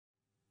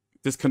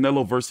This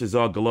Canelo versus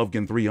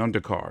Golovkin 3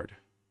 undercard.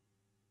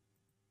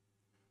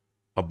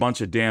 A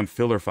bunch of damn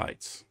filler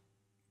fights.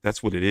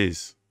 That's what it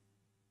is.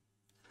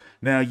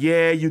 Now,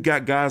 yeah, you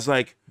got guys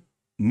like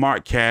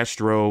Mark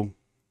Castro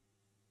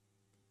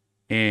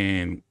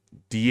and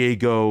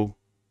Diego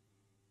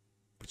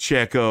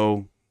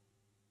Pacheco.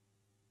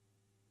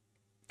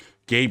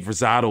 Gabe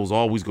Rosado's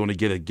always going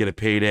to get a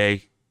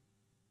payday.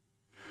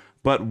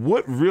 But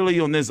what really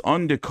on this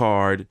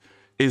undercard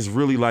is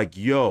really like,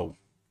 yo,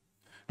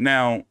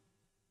 now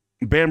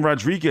Bam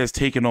Rodriguez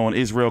taking on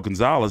Israel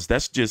Gonzalez,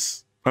 that's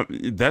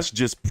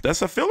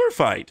a filler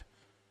fight.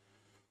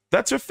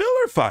 That's a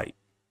filler fight.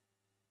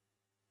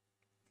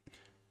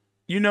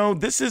 You know,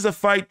 this is a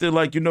fight that,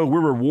 like, you know,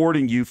 we're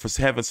rewarding you for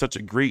having such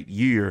a great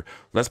year.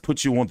 Let's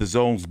put you on the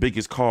zone's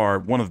biggest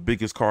card, one of the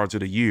biggest cards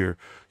of the year,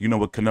 you know,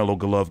 with Canelo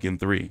Golovkin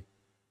 3.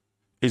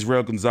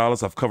 Israel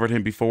Gonzalez, I've covered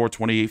him before,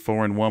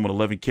 28-4-1 with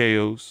 11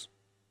 KOs.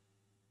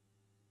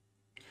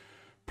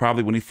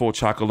 Probably when he fought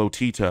Chocolo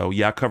Tito.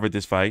 Yeah, I covered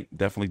this fight.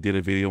 Definitely did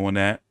a video on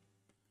that.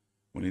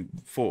 When he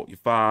fought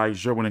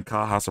Jerwin and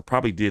Calhouse, I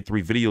probably did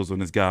 3 videos on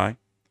this guy.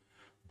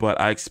 But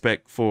I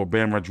expect for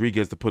Bam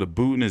Rodriguez to put a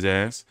boot in his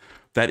ass.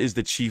 That is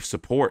the chief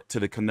support to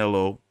the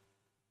Canelo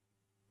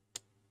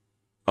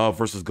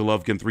versus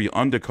Golovkin 3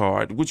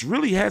 undercard, which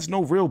really has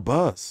no real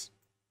buzz.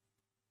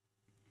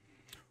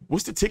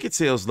 What's the ticket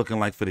sales looking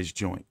like for this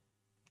joint?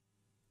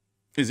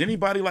 Is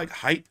anybody like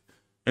hype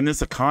in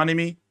this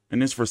economy, in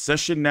this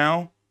recession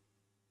now?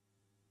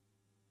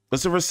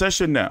 It's a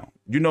recession now.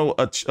 You know,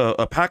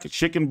 a pack of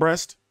chicken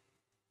breast.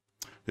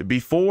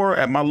 Before,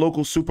 at my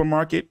local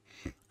supermarket,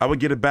 I would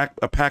get a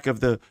pack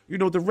of the, you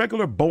know, the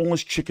regular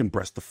boneless chicken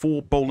breast, the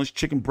full boneless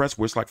chicken breast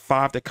where it's like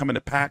 5 that come in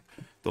a pack,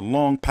 the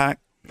long pack.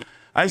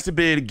 I used to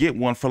be able to get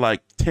one for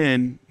like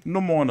 $10, no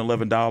more than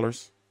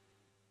 $11.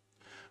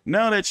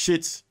 Now that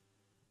shit's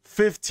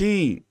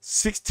 $15,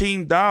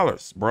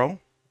 $16, bro,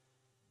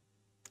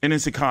 in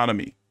this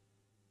economy.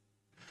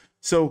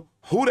 So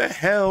who the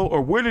hell,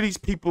 or where do these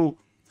people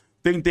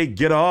think they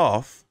get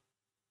off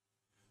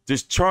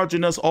just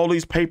charging us all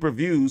these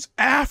pay-per-views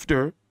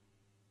after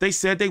they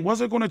said they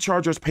wasn't going to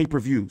charge us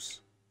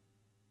pay-per-views?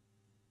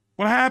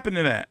 What happened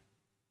to that?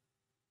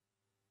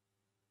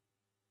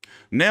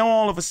 Now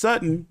all of a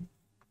sudden,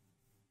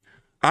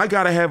 I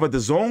got to have a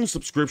DAZN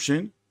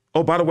subscription.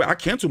 Oh, by the way, I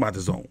canceled my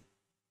DAZN.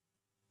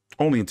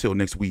 Only until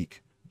next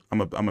week. I'm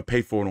gonna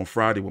pay for it on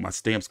Friday when my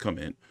stamps come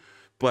in.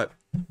 But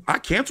I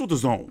canceled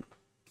DAZN,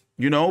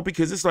 you know,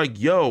 because it's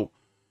like, yo,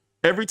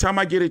 every time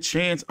I get a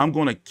chance, I'm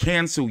going to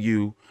cancel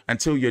you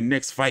until your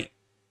next fight.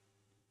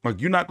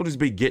 Like, you're not going to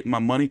be getting my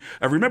money.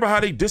 I remember how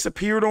they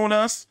disappeared on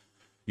us.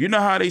 You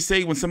know how they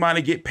say when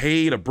somebody get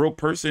paid, a broke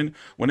person,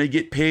 when they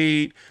get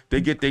paid,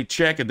 they get their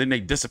check and then they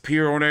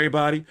disappear on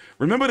everybody.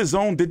 Remember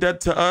DAZN did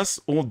that to us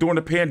during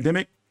the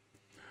pandemic?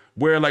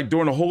 Where, like,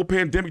 during the whole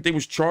pandemic, they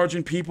was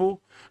charging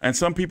people, and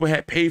some people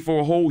had paid for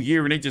a whole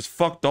year, and they just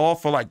fucked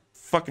off for, like,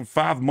 fucking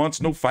 5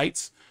 months, no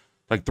fights.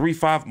 Like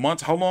 3-5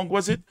 months. How long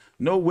was it?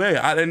 No way.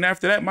 And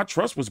after that, my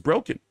trust was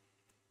broken.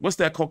 What's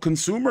that called?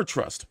 Consumer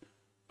trust.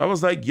 I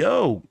was like,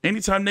 yo,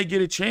 anytime they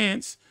get a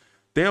chance,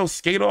 they'll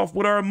skate off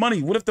with our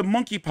money. What if the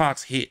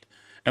monkeypox hit,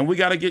 and we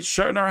got to get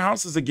shut in our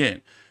houses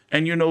again?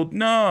 And, you know,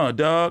 no,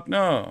 dog,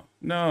 no.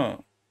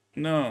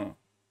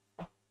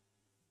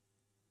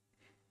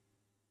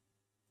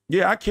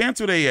 Yeah, I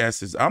cancel their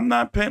asses. I'm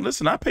not paying.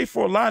 Listen, I pay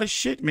for a lot of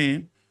shit,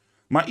 man.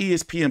 My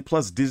ESPN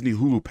Plus Disney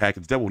Hulu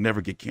package, that will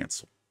never get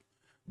canceled.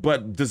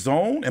 But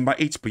DAZN and my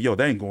HBO,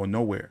 they ain't going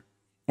nowhere.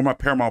 Or my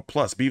Paramount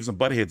Plus, Beavis and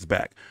Butthead's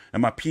back.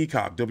 And my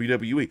Peacock,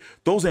 WWE.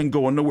 Those ain't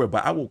going nowhere,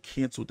 but I will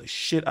cancel the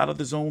shit out of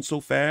DAZN so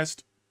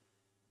fast.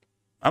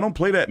 I don't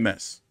play that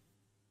mess.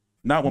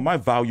 Not with my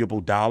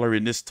valuable dollar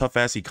in this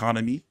tough-ass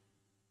economy.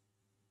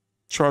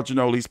 Charging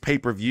all these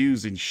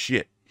pay-per-views and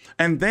shit.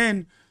 And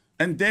then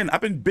I've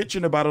been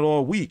bitching about it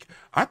all week.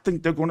 I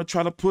think they're going to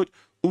try to put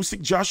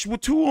Usyk Joshua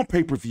 2 on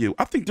pay-per-view.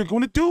 I think they're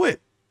going to do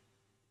it.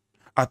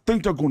 I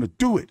think they're going to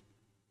do it.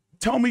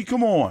 Tell me,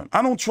 come on.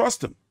 I don't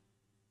trust them.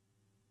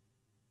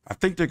 I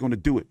think they're going to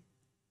do it.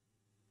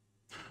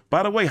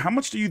 By the way, how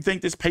much do you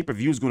think this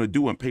pay-per-view is going to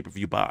do on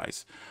pay-per-view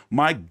buys?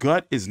 My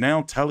gut is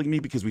now telling me,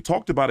 because we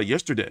talked about it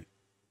yesterday,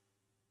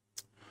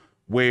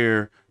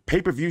 where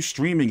pay-per-view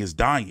streaming is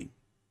dying.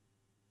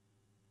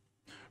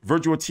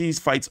 Virgil Ortiz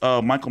fights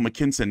Michael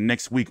McKinson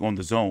next week on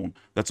DAZN.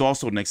 That's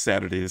also next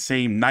Saturday, the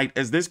same night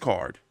as this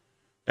card,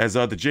 as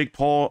the Jake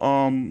Paul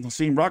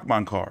Hasim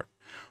Rahman card.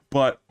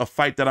 But a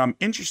fight that I'm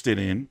interested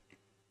in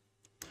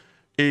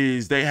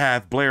is they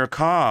have Blair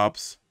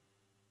Cobbs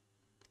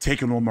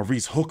taking on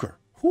Maurice Hooker.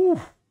 Whew.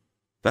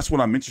 That's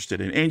what I'm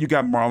interested in. And you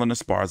got Marlon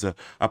Esparza.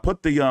 I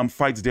put the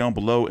fights down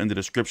below in the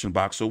description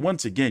box. So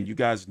once again, you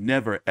guys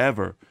never,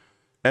 ever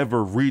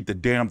read the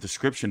damn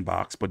description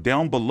box. But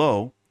down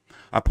below,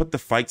 I put the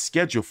fight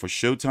schedule for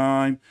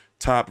Showtime,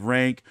 Top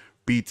Rank,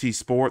 BT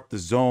Sport, The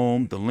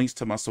Zone, the links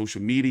to my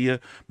social media.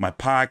 My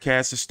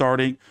podcast is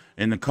starting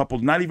in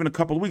not even a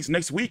couple of weeks.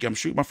 Next week, I'm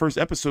shooting my first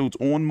episodes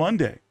on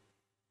Monday.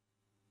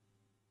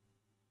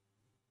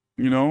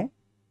 You know?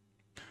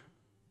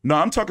 No,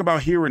 I'm talking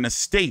about here in the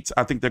States.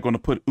 I think they're going to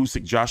put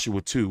Usyk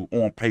Joshua 2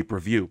 on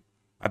pay-per-view.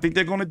 I think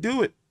they're going to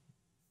do it.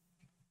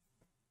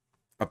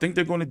 I think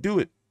they're going to do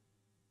it.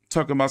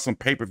 Talking about some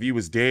pay-per-view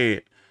is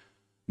dead.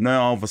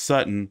 Now, all of a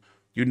sudden,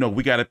 you know,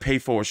 we got to pay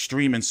for a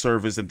streaming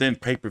service and then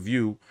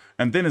pay-per-view.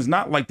 And then it's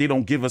not like they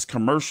don't give us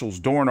commercials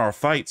during our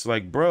fights.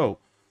 Like, bro,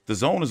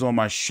 DAZN is on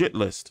my shit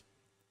list.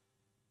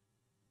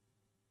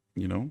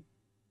 You know?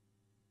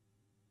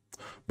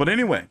 But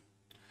anyway,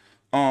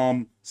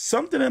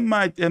 something in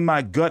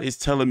my gut is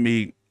telling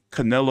me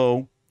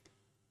Canelo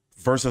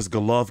versus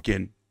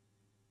Golovkin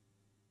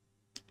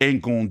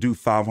ain't gonna do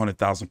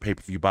 500,000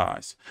 pay-per-view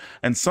buys.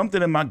 And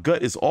something in my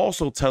gut is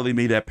also telling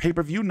me that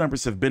pay-per-view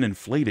numbers have been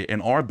inflated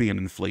and are being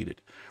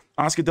inflated.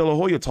 Oscar De La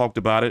Hoya talked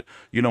about it,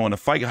 you know, in a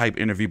Fight Hype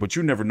interview, but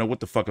you never know what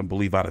to fucking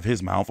believe out of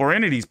his mouth or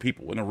any of these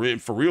people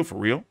for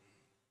real.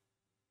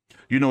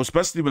 You know,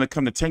 especially when it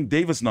comes to Tank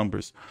Davis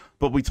numbers.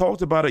 But we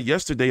talked about it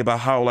yesterday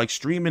about how, like,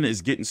 streaming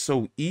is getting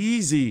so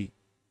easy.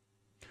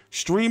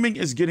 Streaming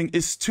is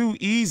it's too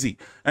easy,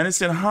 and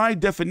it's in high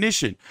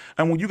definition.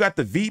 And when you got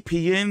the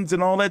VPNs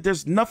and all that,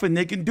 there's nothing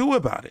they can do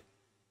about it.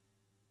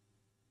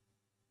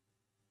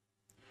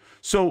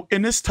 So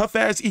in this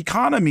tough-ass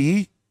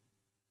economy,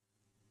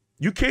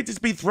 you can't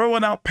just be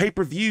throwing out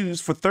pay-per-views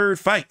for third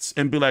fights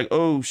and be like,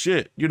 oh,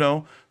 shit, you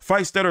know,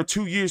 fights that are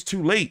 2 years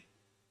too late.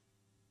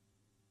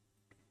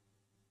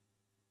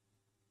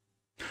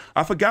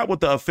 I forgot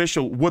what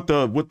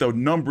the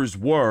numbers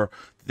were.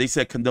 They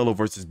said Canelo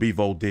versus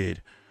Bivol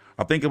did.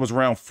 I think it was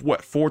around,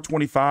 what,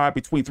 425,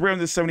 between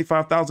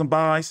 375,000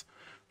 buys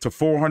to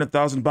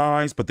 400,000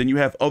 buys. But then you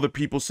have other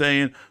people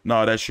saying,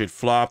 no, that shit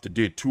flopped. It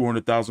did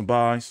 200,000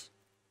 buys.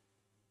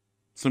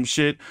 Some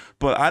shit.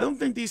 But I don't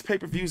think these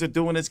pay-per-views are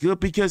doing as good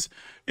because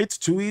it's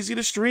too easy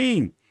to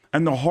stream.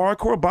 And the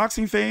hardcore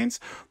boxing fans,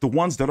 the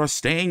ones that are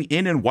staying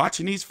in and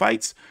watching these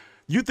fights,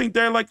 you think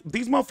they're like,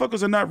 these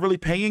motherfuckers are not really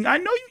paying? I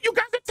know you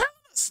guys are telling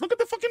us. Look at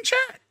the fucking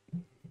chat.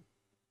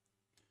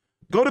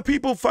 Go to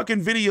people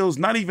fucking videos,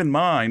 not even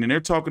mine, and they're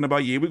talking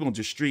about, yeah, we're going to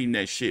just stream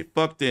that shit.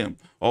 Fuck them.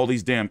 All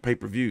these damn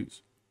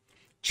pay-per-views.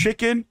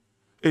 Chicken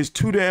is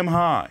too damn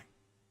high.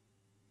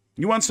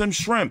 You want some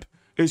shrimp?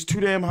 It's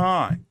too damn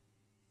high.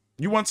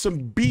 You want some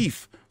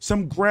beef,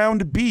 some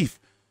ground beef?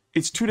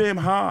 It's too damn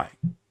high.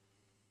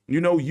 You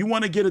know, you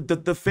want to get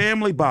the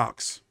family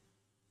box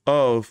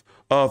of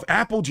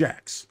Apple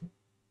Jacks.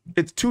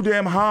 It's too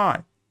damn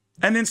high.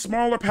 And then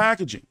smaller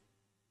packaging.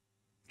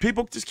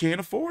 People just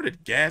can't afford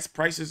it. Gas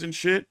prices and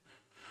shit.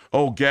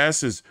 Oh,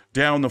 gas is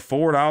down to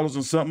 $4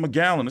 and something a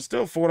gallon. It's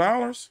still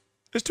 $4.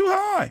 It's too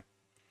high.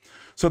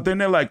 So then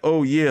they're like,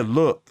 oh, yeah,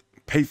 look,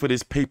 pay for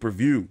this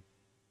pay-per-view.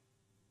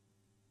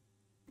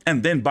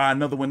 And then buy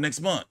another one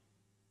next month.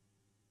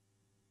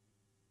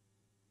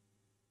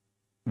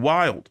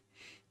 Wild.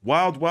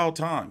 Wild, wild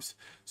times.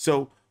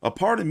 So a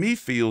part of me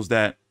feels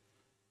that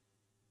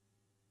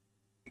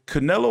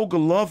Canelo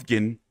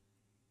Golovkin,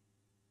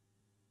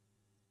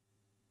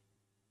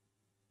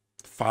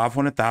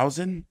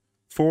 500,000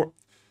 for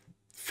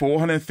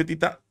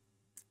 450,000.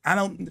 I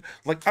don't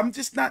like. I'm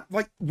just not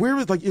like. Where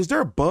is like? Is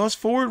there a buzz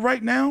for it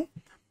right now?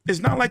 It's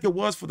not like it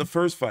was for the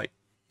first fight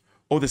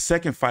or the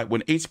second fight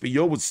when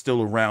HBO was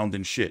still around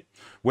and shit,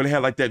 where they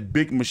had like that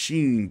big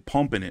machine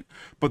pumping it.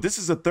 But this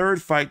is a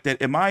third fight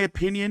that, in my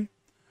opinion,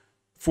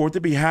 for it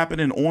to be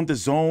happening on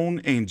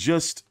DAZN and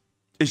just,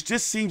 it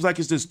just seems like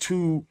it's just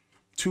two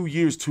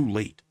years too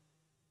late.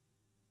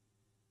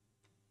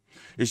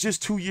 It's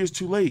just 2 years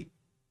too late.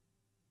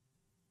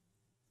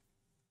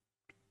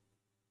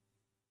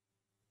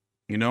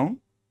 You know?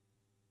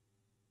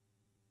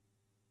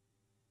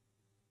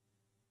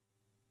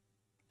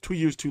 2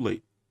 years too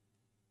late.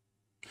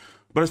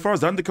 But as far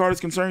as the undercard is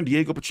concerned,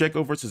 Diego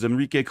Pacheco versus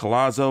Enrique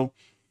Collazo,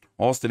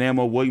 Austin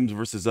Ammo Williams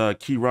versus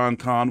Kieran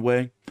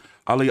Conway,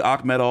 Ali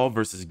Akhmedov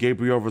versus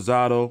Gabriel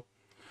Rosado,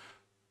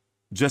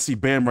 Jesse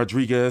Bam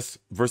Rodriguez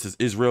versus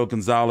Israel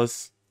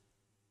Gonzalez.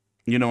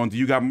 You know, and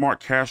you got Mark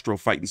Castro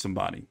fighting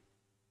somebody.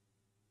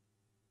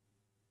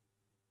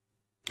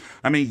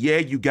 I mean, yeah,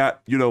 you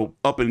got, you know,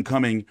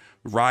 up-and-coming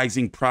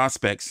rising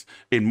prospects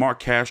in Mark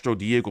Castro,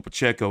 Diego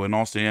Pacheco, and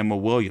Austin Ammo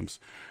Williams.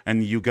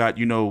 And you got,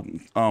 you know,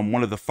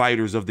 one of the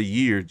fighters of the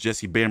year,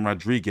 Jesse Bam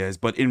Rodriguez.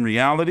 But in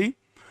reality,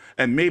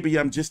 and maybe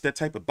I'm just that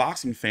type of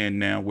boxing fan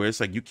now where it's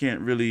like you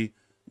can't really,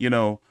 you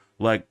know,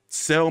 like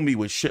sell me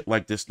with shit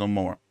like this no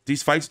more.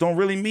 These fights don't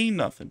really mean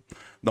nothing.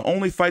 The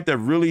only fight that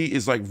really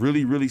is like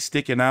really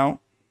sticking out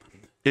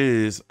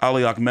is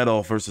Ali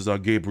Akhmedov versus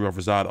Gabriel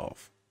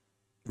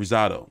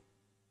Rosado.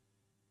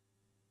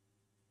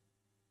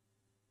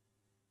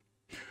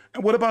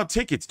 And what about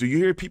tickets? Do you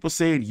hear people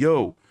saying,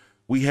 yo,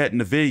 we heading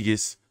to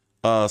Vegas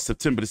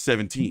September the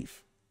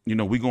 17th. You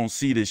know, we're going to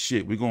see this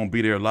shit. We're going to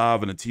be there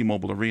live in the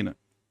T-Mobile Arena.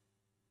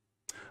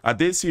 I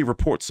did see a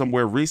report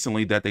somewhere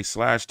recently that they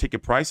slashed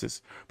ticket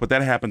prices, but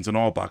that happens in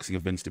all boxing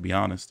events, to be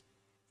honest.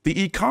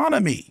 The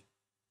economy,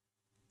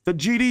 the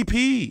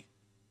GDP,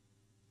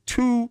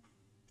 two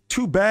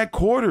bad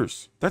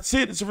quarters. That's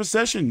it. It's a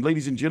recession,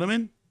 ladies and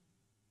gentlemen.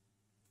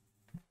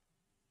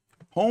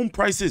 Home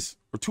prices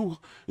are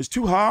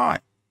too high.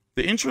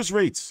 The interest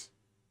rates.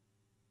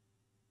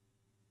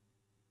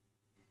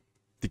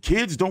 The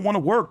kids don't want to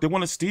work. They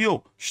want to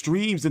steal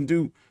streams and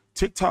do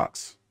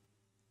TikToks.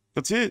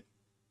 That's it.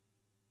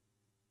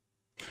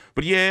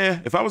 But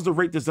yeah, if I was to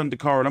rate this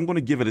undercard, I'm going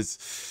to give it as...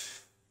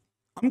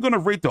 I'm going to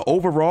rate the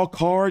overall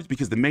card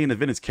because the main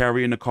event is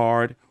carrying the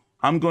card.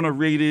 I'm going to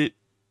rate it...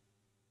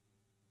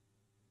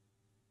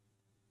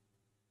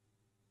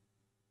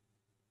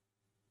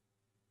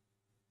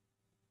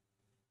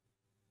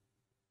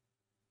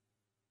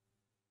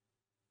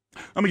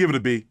 I'm going to give it a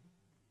B.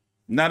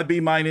 Not a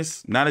B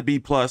minus, not a B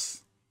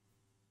plus.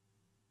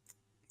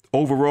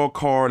 Overall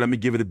card, let me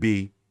give it a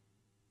B.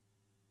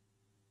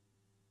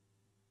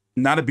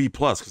 Not a B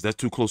plus because that's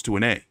too close to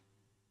an A.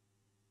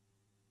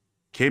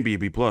 Can be a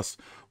B plus.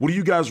 What do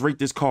you guys rate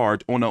this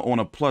card on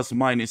a plus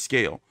minus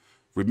scale?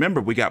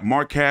 Remember, we got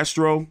Mark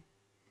Castro,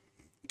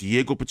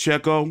 Diego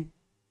Pacheco,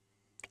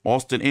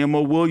 Austin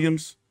Ammo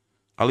Williams,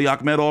 Ali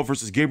Akhmedov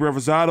versus Gabriel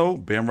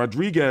Rosado, Bam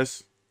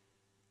Rodriguez.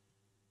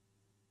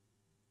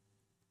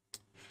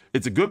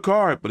 It's a good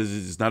card, but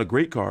it's not a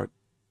great card.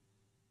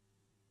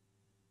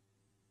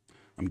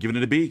 I'm giving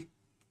it a B.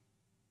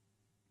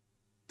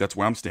 That's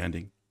where I'm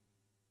standing.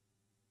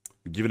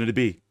 I'm giving it a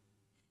B.